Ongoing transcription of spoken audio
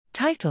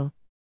Title: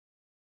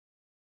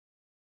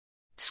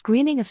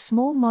 Screening of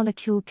small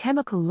molecule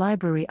chemical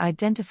library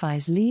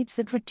identifies leads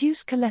that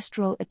reduce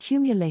cholesterol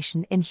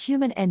accumulation in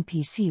human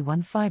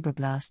NPC1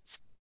 fibroblasts.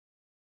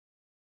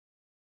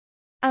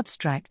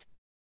 Abstract: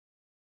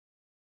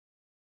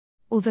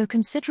 Although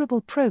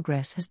considerable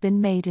progress has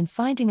been made in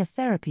finding a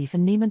therapy for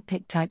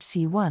Niemann-Pick type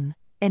C1,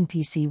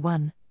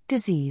 NPC1,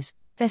 disease,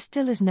 there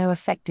still is no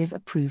effective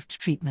approved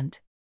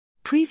treatment.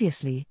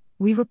 Previously,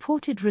 we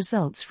reported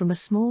results from a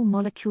small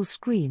molecule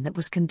screen that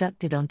was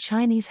conducted on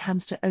Chinese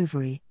hamster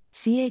ovary,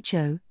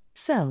 CHO,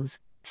 cells,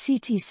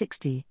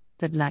 CT60,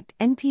 that lacked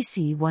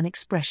NPC1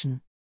 expression.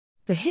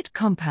 The hit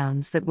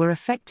compounds that were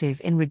effective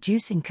in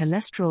reducing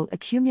cholesterol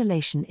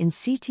accumulation in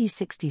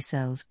CT60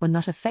 cells were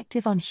not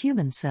effective on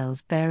human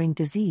cells bearing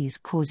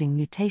disease-causing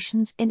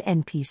mutations in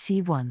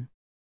NPC1.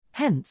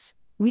 Hence,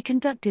 we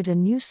conducted a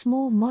new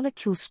small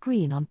molecule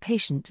screen on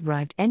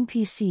patient-derived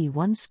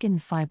NPC1 skin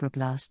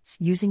fibroblasts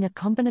using a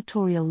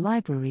combinatorial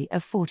library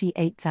of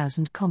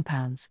 48,000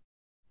 compounds.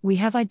 We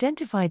have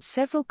identified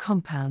several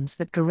compounds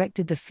that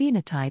corrected the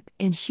phenotype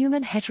in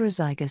human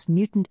heterozygous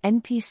mutant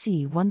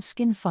NPC1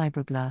 skin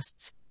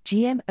fibroblasts,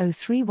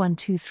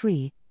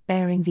 GM03123,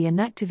 bearing the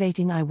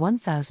inactivating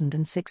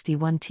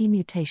I1061T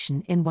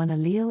mutation in one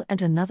allele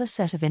and another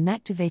set of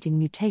inactivating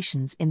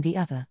mutations in the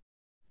other.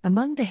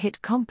 Among the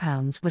hit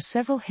compounds were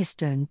several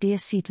histone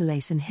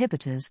deacetylase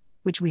inhibitors,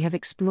 which we have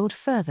explored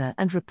further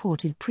and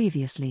reported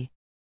previously.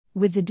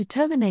 With the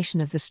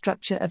determination of the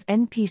structure of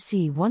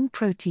NPC1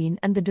 protein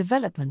and the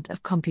development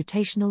of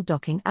computational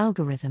docking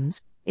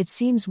algorithms, it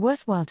seems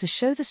worthwhile to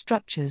show the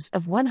structures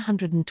of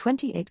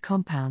 128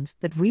 compounds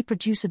that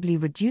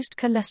reproducibly reduced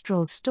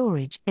cholesterol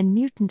storage in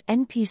mutant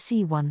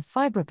NPC1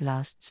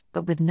 fibroblasts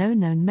but with no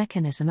known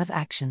mechanism of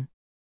action.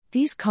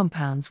 These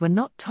compounds were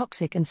not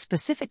toxic and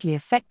specifically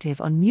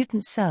effective on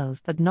mutant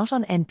cells but not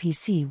on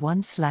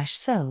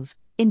NPC1/cells,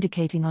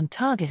 indicating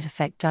on-target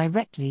effect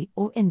directly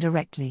or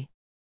indirectly.